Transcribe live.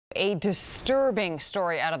A disturbing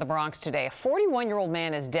story out of the Bronx today. A 41-year-old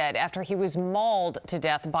man is dead after he was mauled to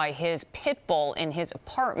death by his pit bull in his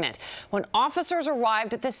apartment. When officers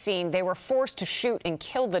arrived at the scene, they were forced to shoot and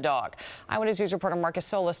kill the dog. Eyewitness News reporter Marcus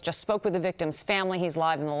Solis just spoke with the victim's family. He's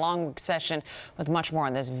live in the long session with much more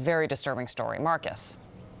on this very disturbing story. Marcus.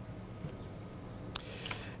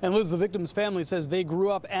 And Liz, the victim's family says they grew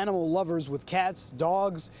up animal lovers with cats,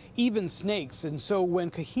 dogs, even snakes. And so when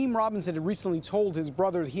Kaheem Robinson had recently told his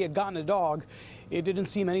brother he had gotten a dog, it didn't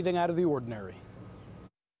seem anything out of the ordinary.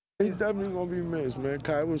 He's definitely gonna be missed, man.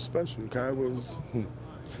 Kai was special. Kai was, man,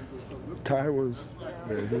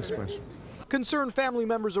 he was special. Concerned family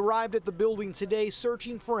members arrived at the building today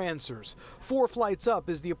searching for answers. 4 flights up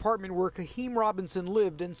is the apartment where Kaheem Robinson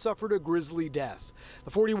lived and suffered a grisly death.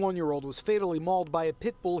 The 41-year-old was fatally mauled by a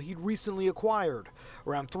pit bull he'd recently acquired.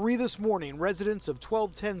 Around 3 this morning, residents of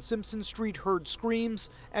 1210 Simpson Street heard screams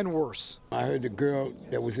and worse. I heard the girl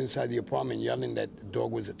that was inside the apartment yelling that the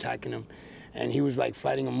dog was attacking him, and he was like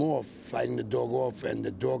fighting the dog off, and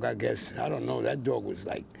the dog, I guess, I don't know, that dog was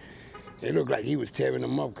like, it looked like he was tearing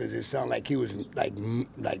him up because it sounded like he was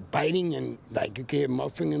like biting and like you could hear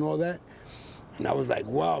muffing and all that. And I was like,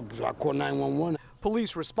 wow, so I called 911.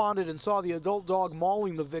 Police responded and saw the adult dog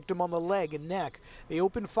mauling the victim on the leg and neck. They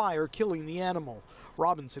opened fire, killing the animal.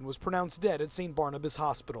 Robinson was pronounced dead at St. Barnabas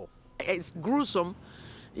Hospital. It's gruesome,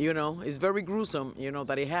 you know, it's very gruesome, you know,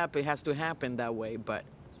 that it has to happen that way, but,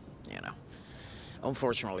 you know,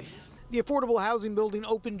 unfortunately. The affordable housing building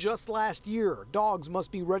opened just last year. Dogs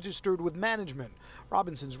must be registered with management.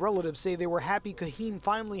 Robinson's relatives say they were happy Kaheem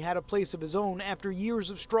finally had a place of his own after years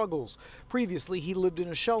of struggles. Previously, he lived in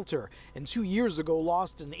a shelter and 2 years ago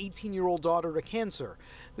lost an 18-year-old daughter to cancer.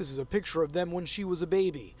 This is a picture of them when she was a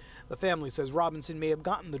baby. The family says Robinson may have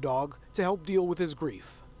gotten the dog to help deal with his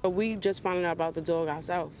grief. We just found out about the dog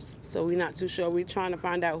ourselves, so we're not too sure. We're trying to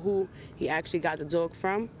find out who he actually got the dog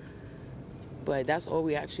from. But that's all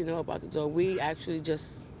we actually know about the dog. We actually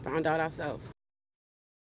just found out ourselves.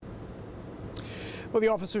 Well, the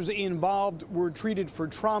officers involved were treated for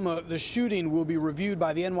trauma. The shooting will be reviewed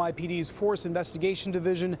by the NYPD's Force Investigation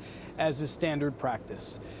Division as is standard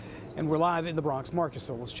practice. And we're live in the Bronx. Marcus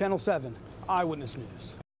Solis, Channel 7, Eyewitness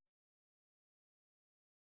News.